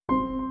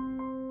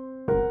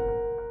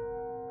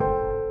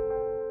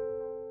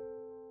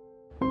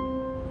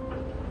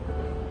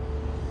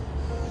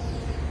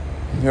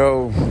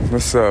Yo,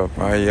 what's up?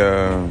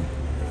 I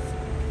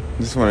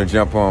just want to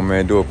jump on,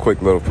 man, do a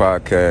quick little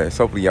podcast.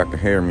 Hopefully y'all can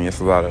hear me. It's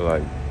a lot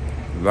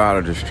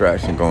of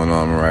distraction going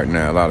on right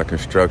now, a lot of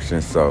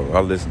construction. So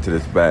I'll listen to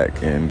this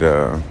back and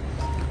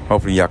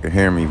hopefully y'all can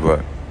hear me.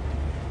 But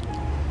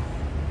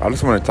I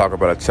just want to talk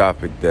about a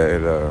topic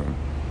that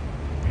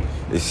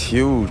is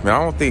huge, man. I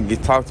don't think it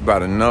gets talked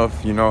about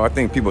enough. I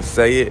think people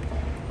say it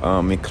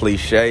in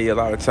cliche a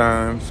lot of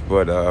times,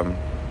 but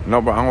no,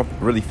 but I don't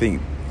really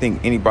think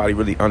anybody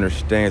really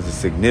understands the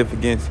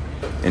significance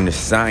and the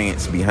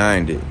science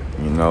behind it,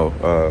 And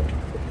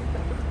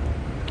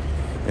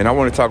I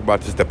want to talk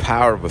about just the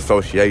power of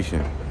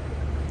association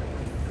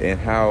and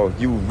how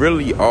you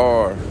really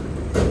are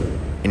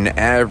in the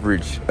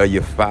average of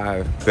your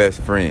 5 best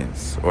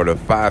friends or the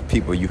 5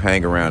 people you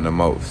hang around the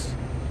most,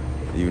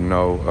 And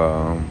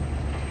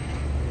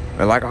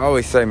like I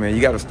always say, man,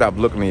 you got to stop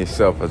looking at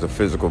yourself as a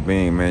physical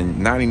being, man.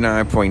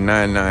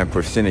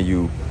 99.99% of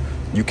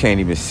you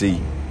can't even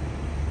see.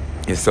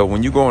 And so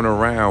when you're going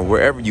around,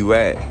 wherever you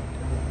at,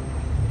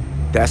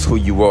 that's who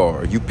you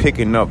are. You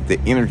picking up the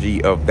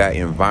energy of that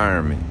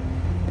environment.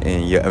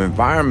 And your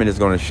environment is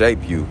going to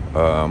shape you.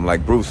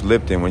 Like Bruce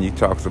Lipton, when he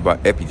talks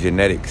about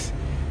epigenetics.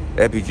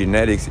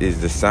 Epigenetics is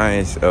the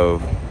science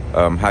of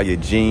how your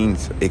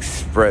genes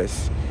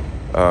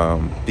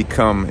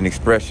become an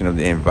expression of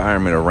the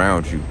environment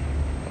around you.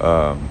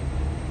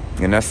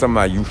 And that's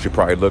somebody you should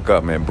probably look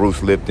up, man.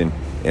 Bruce Lipton.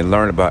 And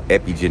learn about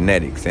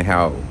epigenetics and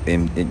how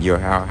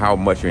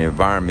much your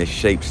environment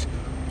shapes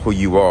who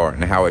you are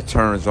and how it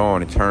turns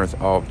on and turns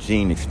off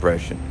gene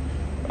expression.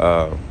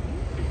 But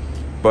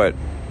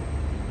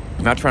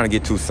I'm not trying to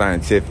get too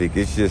scientific.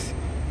 I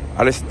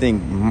just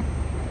think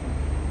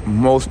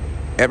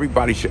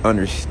everybody should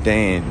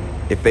understand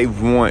if they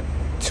want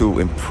to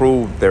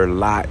improve their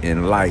lot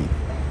in life,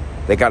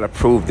 they got to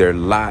improve their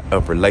lot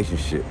of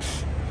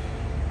relationships.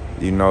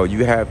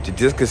 You have to,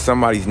 just because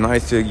somebody's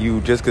nice to you,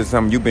 just because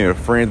you've been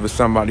friends with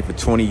somebody for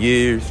 20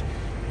 years,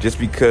 just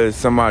because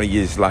somebody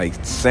is like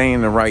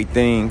saying the right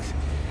things,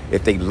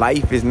 if their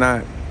life is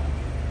not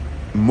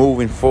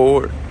moving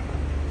forward,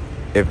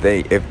 if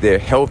their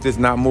health is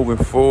not moving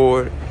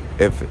forward,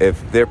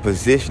 if their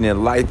position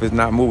in life is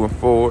not moving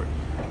forward,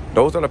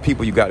 those are the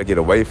people you got to get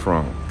away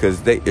from,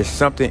 because there's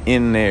something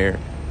in their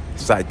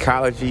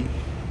psychology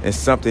and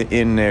something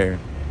in their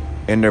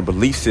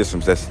belief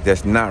systems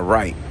that's not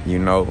right,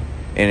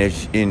 And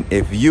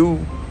if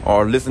you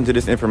are listening to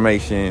this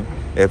information,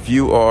 if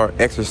you are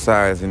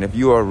exercising, if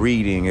you are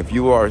reading, if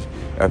you are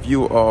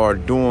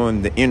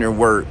doing the inner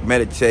work,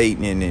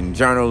 meditating and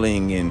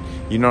journaling and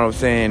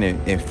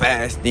and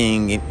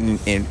fasting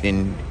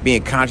and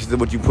being conscious of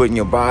what you put in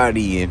your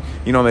body, and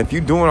if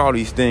you're doing all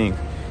these things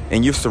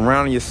and you're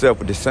surrounding yourself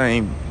with the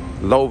same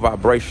low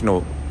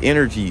vibrational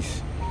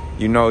energies,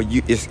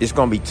 it's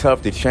gonna be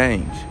tough to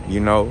change,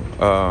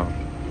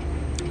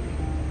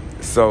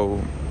 So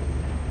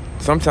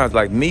sometimes,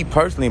 like me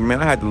personally,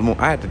 man, I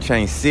had to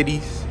change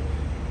cities.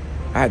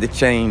 I had to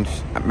change.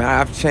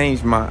 I've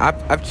changed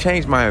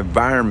my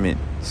environment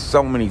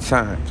so many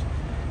times,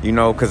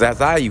 because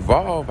as I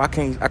evolve, I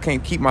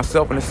can't keep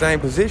myself in the same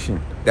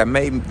position that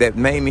made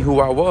me who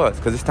I was,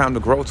 because it's time to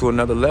grow to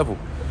another level.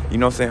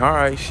 All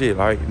right, shit,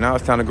 like now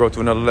it's time to grow to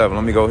another level.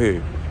 Let me go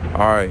here.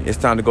 All right, it's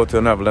time to go to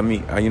another. Let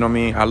me,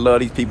 I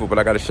love these people, but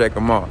I got to shake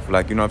them off.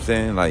 Like,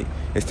 Like,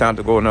 it's time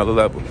to go another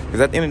level.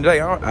 Because at the end of the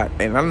day,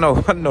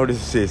 I know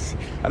this is,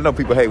 I know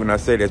people hate when I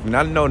say this, but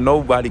I know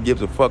nobody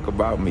gives a fuck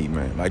about me,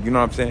 man. Like,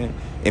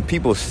 And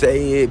people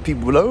say it.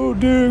 People like, oh,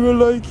 Derek, I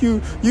like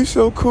you. You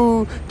so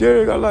cool.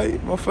 Derek, I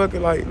like,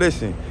 motherfucker, like,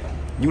 listen,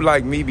 you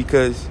like me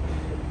because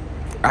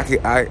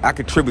I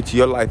contribute to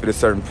your life at a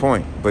certain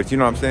point. But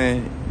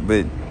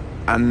But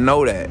I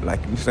know that, like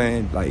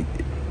like,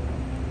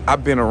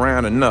 I've been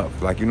around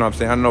enough, like,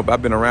 I know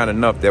I've been around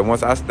enough that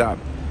once I stop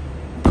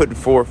putting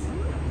forth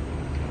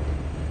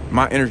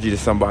my energy to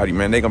somebody,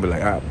 man, they gonna be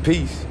like,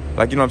 peace,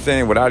 like,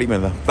 without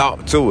even a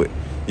thought to it,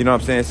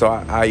 So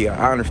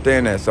I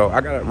understand that. So I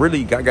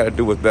gotta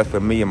do what's best for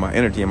me and my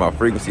energy and my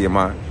frequency and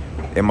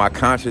my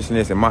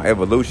consciousness and my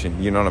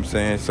evolution.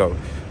 So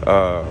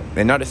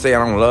and not to say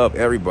I don't love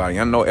everybody.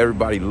 I know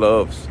everybody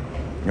loves,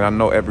 and I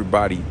know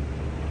everybody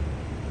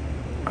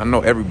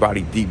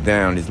deep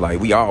down is like,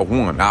 we all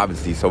one,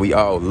 obviously. So we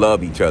all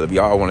love each other. We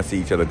all want to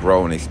see each other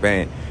grow and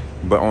expand.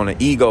 But on an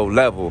ego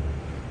level,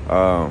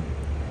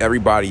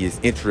 everybody is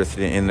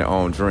interested in their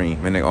own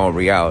dream, in their own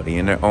reality,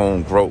 in their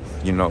own growth,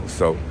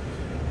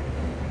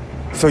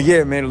 So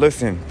yeah, man,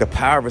 listen, the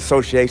power of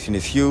association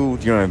is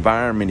huge. Your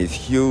environment is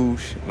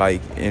huge.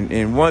 Like,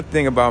 and one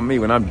thing about me,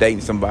 when I'm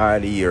dating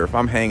somebody or if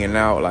I'm hanging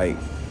out, like,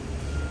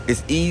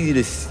 it's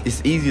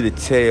easy to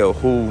tell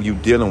who you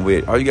dealing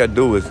with. All you gotta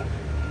do is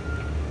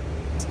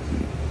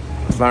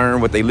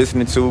learn what they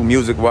listening to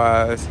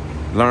music-wise,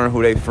 learn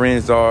who their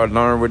friends are,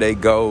 learn where they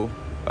go,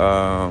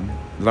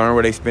 learn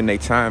where they spend their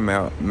time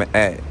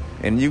at,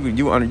 and you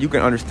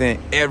can understand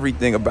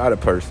everything about a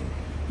person.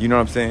 You know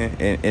what I'm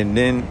saying? And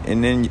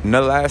then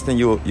the last thing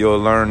you'll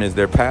learn is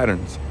their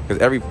patterns,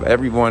 because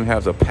everyone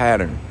has a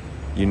pattern.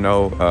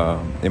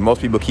 And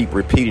most people keep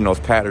repeating those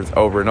patterns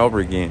over and over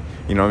again,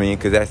 you know what I mean?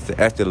 Because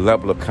that's the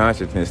level of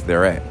consciousness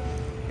they're at.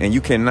 And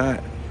you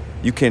cannot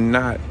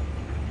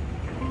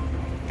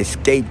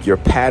escape your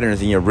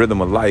patterns and your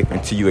rhythm of life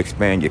until you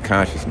expand your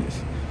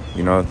consciousness.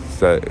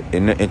 So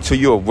until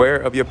you're aware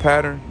of your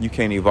pattern, you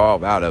can't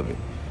evolve out of it.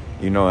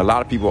 A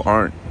lot of people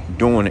aren't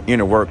doing the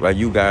inner work like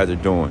you guys are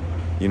doing,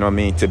 you know what I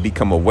mean, to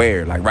become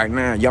aware. Like right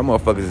now, y'all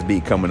motherfuckers is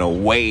becoming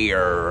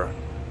aware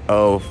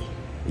of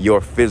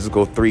your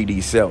physical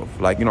 3D self.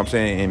 Like, you know what I'm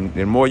saying? And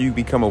the more you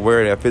become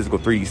aware of that physical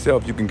 3D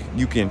self,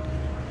 you can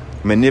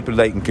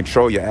manipulate and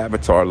control your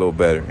avatar a little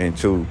better and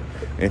to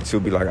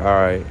be like, all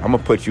right, I'm gonna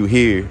put you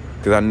here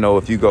because I know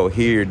if you go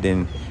here,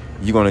 then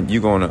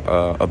you're gonna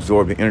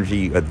absorb the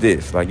energy of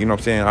this. Like, you know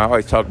what I'm saying? I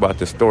always talk about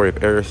the story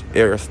of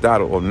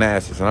Aristotle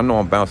Onassis, and I know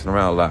I'm bouncing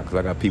around a lot because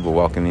I got people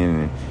walking in,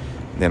 and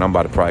then I'm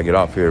about to probably get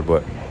off here,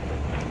 but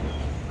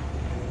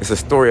it's a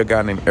story of a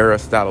guy named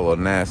Aristotle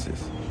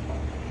Onassis.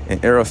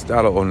 And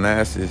Aristotle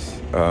Onassis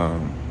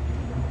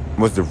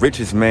was the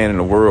richest man in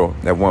the world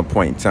at one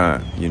point in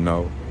time.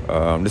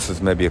 This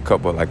was maybe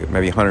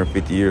maybe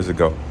 150 years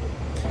ago.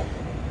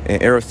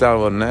 And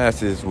Aristotle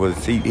Onassis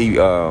was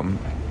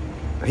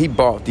he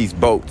bought these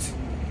boats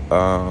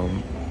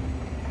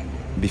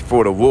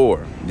before the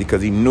war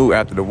because he knew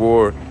after the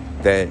war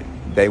that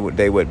they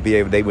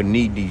would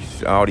need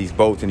all these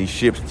boats and these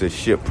ships to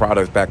ship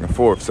products back and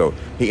forth. So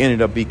he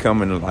ended up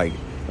becoming like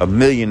a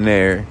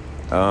millionaire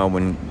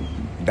when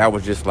that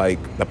was just like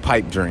a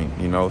pipe dream,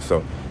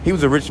 So he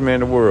was the richest man in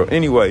the world.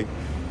 Anyway,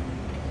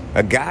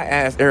 a guy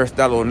asked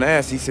Aristotle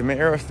Onassis, he said, man,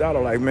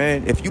 Aristotle, like,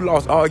 man, if you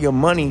lost all your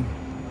money,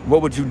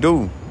 what would you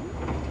do?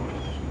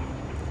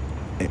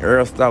 And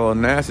Aristotle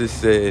Onassis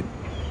said,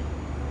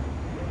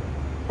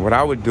 what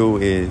I would do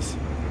is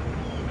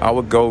I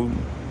would go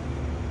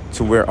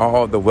to where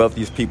all the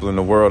wealthiest people in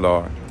the world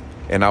are,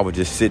 and I would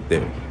just sit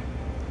there.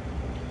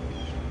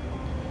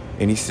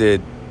 And he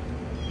said,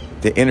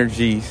 the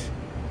energies,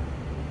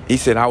 he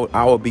said,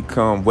 I would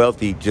become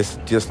wealthy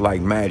just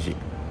like magic.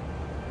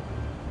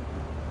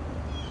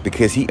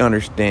 Because he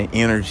understand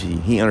energy,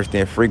 he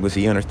understand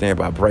frequency, he understand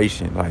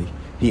vibration. Like,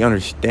 he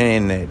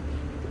understand that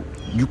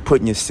you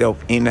putting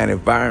yourself in that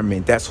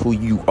environment, that's who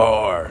you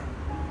are.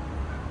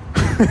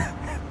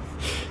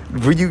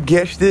 Will you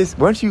catch this?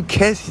 Once you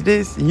catch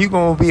this, you're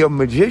going to be a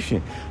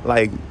magician.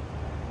 Like,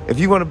 if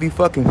you want to be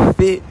fucking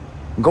fit,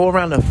 go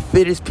around the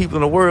fittest people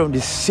in the world and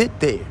just sit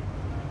there.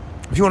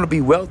 If you want to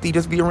be wealthy,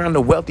 just be around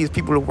the wealthiest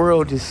people in the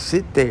world, just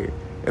sit there.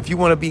 If you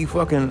want to be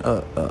fucking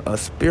a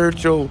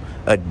spiritual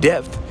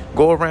adept,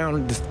 go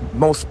around the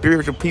most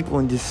spiritual people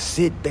and just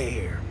sit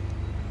there.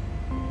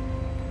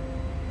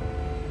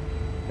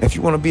 If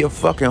you want to be a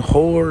fucking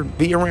whore,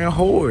 be around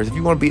whores. If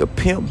you want to be a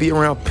pimp, be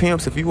around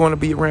pimps. If you want to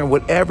be around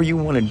whatever you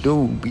want to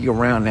do, be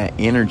around that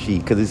energy,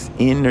 because it's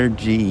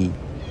energy.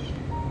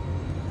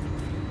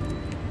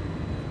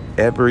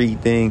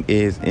 Everything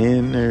is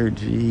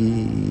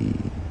energy.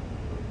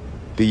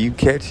 Do you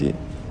catch it?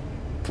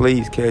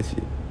 Please catch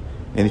it.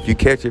 And if you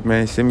catch it,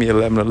 man, send me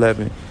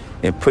 1111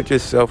 and put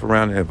yourself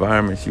around the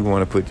environments you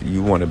want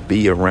to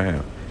be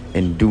around.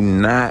 And do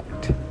not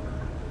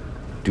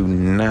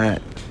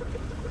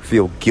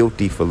feel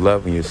guilty for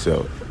loving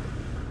yourself.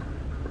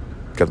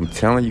 Because I'm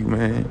telling you,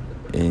 man,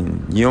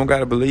 and you don't got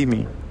to believe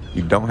me.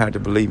 You don't have to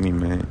believe me,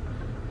 man.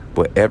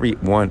 But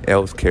everyone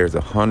else cares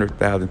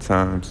 100,000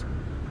 times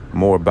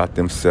more about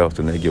themselves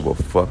than they give a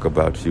fuck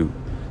about you.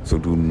 So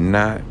do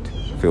not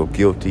feel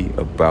guilty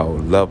about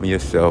loving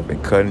yourself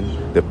and cutting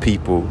the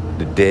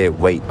dead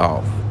weight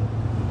off.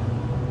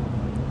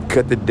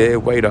 Cut the dead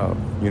weight off.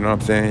 You know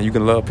what I'm saying? You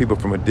can love people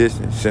from a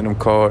distance. Send them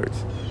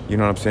cards. You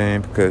know what I'm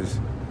saying? Because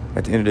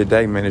at the end of the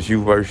day, man, it's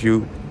you versus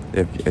you.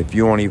 If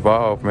you don't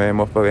evolve, man,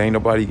 motherfucker,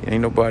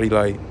 ain't nobody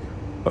like,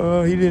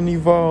 oh, he didn't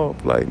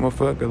evolve. Like,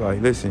 motherfucker,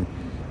 like, listen,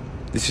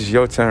 this is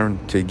your turn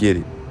to get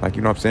it. Like,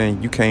 you know what I'm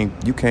saying? You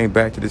came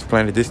back to this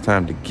planet this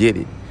time to get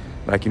it.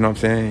 Like, you know what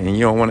I'm saying? And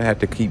you don't want to have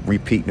to keep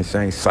repeating the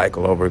same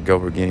cycle over and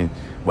over again.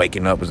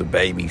 Waking up as a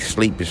baby,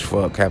 sleep as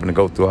fuck, having to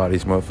go through all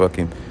this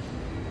motherfucking,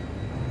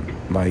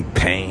 like,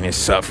 pain and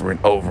suffering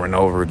over and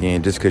over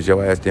again just because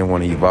your ass didn't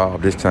want to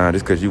evolve this time,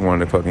 just because you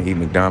wanted to fucking eat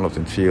McDonald's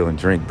and chill and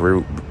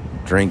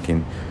drink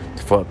and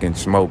fucking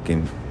smoke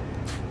and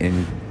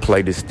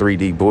play this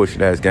 3D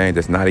bullshit ass game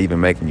that's not even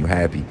making you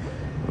happy.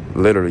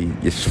 Literally,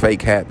 it's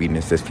fake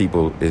happiness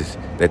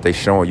that they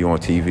showing you on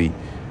TV.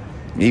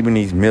 Even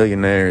these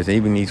millionaires,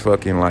 even these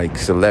fucking like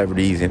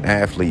celebrities and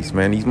athletes,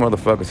 man, these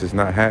motherfuckers is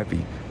not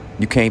happy.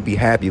 You can't be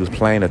happy with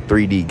playing a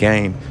 3D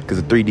game because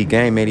a 3D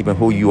game ain't even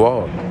who you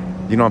are.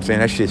 You know what I'm saying?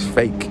 That shit's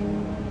fake.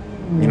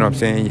 You know what I'm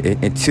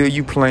saying? Until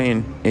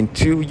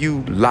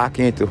you lock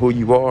into who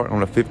you are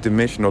on a fifth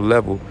dimensional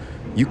level,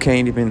 you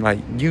can't even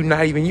you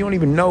don't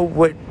even know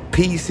what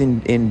peace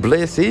and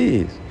bliss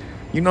is.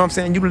 You know what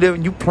I'm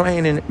saying?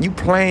 You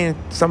playing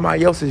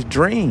somebody else's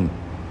dream.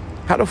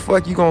 How the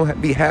fuck you gonna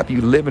be happy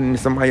living in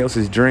somebody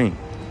else's dream?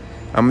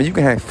 I mean, you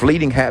can have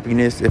fleeting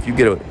happiness if you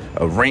get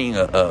a ring,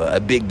 a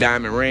big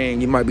diamond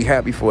ring. You might be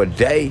happy for a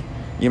day. You know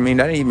what I mean?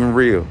 That ain't even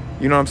real.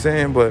 You know what I'm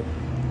saying? But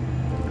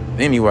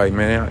anyway,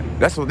 man,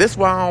 that's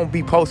why I don't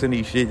be posting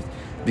these shits,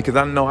 because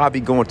I know I be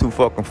going too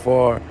fucking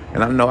far,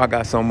 and I know I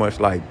got so much,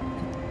 like,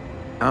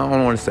 I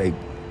don't want to say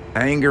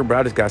anger, but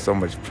I just got so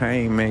much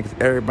pain, man. Cause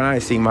everybody, I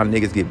seen my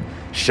niggas get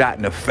shot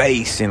in the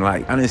face, and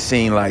like I done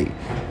seen like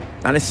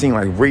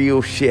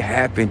real shit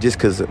happen just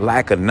cause of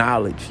lack of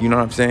knowledge. You know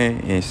what I'm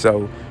saying?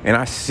 And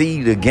I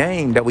see the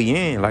game that we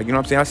in. Like, you know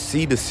what I'm saying? I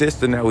see the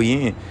system that we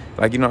in.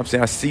 Like, you know what I'm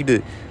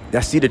saying?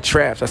 I see the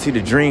traps. I see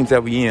the dreams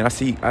that we in. I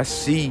see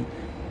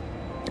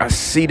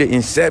the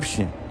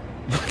inception.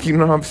 You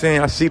know what I'm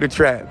saying? I see the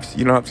traps.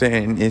 You know what I'm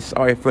saying? And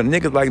sorry, for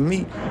niggas like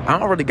me, I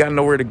don't really got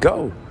nowhere to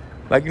go.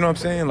 Like, you know what I'm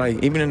saying?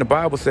 Like, even in the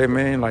Bible say,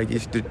 man, like,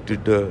 it's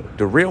the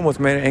real ones,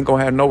 man, ain't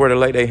gonna have nowhere to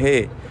lay their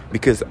head.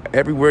 Because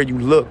everywhere you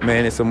look,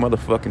 man, it's a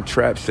motherfucking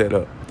trap set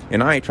up.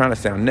 And I ain't trying to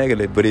sound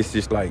negative, but it's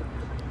just like,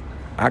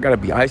 I gotta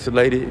be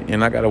isolated,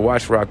 and I gotta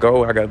watch where I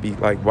go. I gotta be,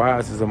 like,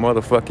 wise as a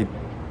motherfucking,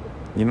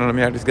 you know what I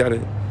mean? I just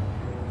gotta,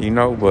 you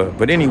know,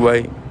 but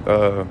anyway,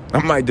 I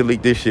might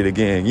delete this shit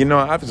again. You know,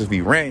 I just be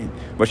ranting.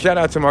 But shout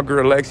out to my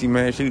girl Lexi,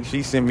 man.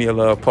 She sent me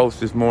a post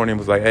this morning,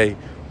 was like, hey,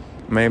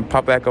 man,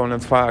 pop back on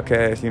this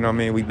podcast, you know what I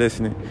mean? We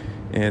listening.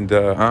 And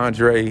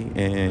Andre,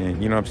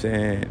 and you know what I'm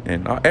saying?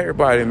 And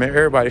everybody, man,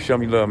 everybody show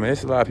me love, man.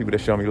 There's a lot of people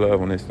that show me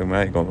love on this thing, man.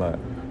 I ain't gonna lie.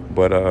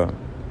 But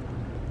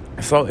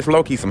so it's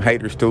low-key some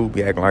haters too,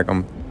 be acting like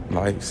I'm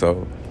like,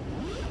 so.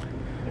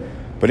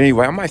 But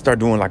anyway, I might start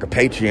doing like a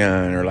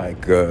Patreon or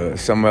like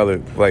some other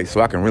place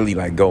so I can really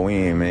like go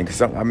in, man.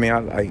 Cause I mean,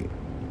 I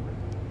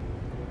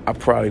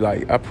probably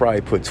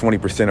put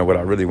 20% of what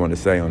I really want to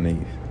say on these.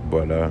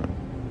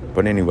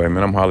 But anyway,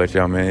 man, I'm holler at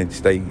y'all, man.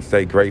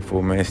 Stay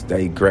grateful, man.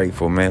 Stay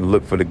grateful, man.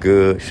 Look for the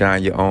good.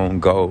 Shine your own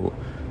gold.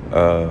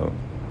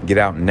 Get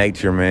out in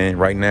nature, man.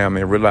 Right now,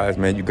 man, realize,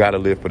 man, you got to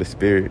live for the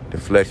spirit. The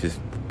flesh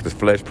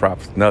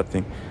profits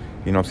nothing.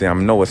 You know what I'm saying? I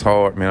know it's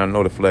hard, man. I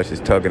know the flesh is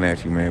tugging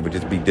at you, man. But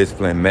just be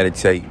disciplined,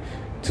 meditate.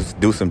 Just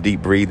do some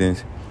deep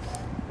breathings.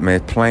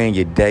 Man, plan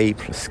your day.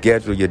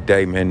 Schedule your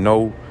day, man.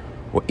 Know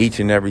what each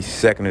and every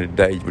second of the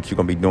day what you're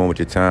going to be doing with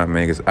your time,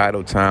 man. Because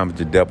idle time is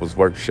the devil's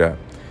workshop.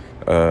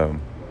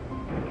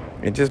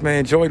 And just, man,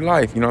 enjoy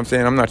life. You know what I'm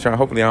saying? I'm not trying,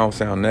 hopefully I don't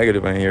sound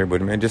negative in here,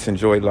 but, man, just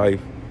enjoy life.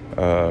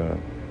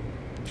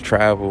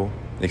 Travel,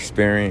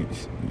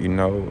 experience, you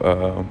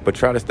know, but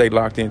try to stay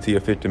locked into your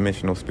fifth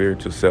dimensional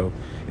spiritual self,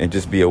 and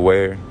just be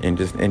aware, and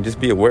just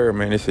be aware,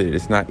 man.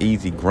 It's not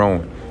easy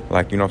growing.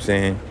 Like, you know what I'm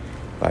saying?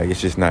 Like,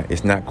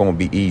 it's not going to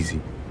be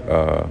easy.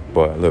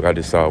 But look, I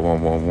just saw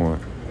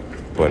 111.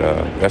 But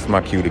that's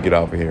my cue to get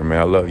off of here, man.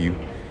 I love you.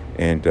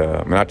 And,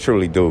 man, I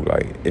truly do.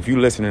 Like, if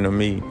you listening to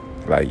me,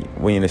 like,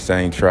 we in the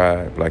same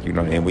tribe, like, you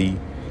know, and we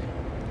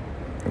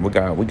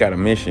got a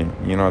mission,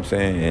 you know what I'm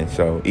saying? And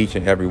so each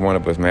and every one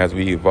of us, man, as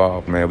we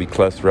evolve, man, we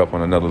cluster up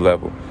on another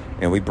level,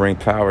 and we bring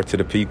power to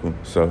the people.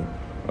 So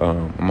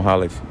I'm gonna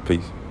holler at you.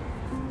 Peace.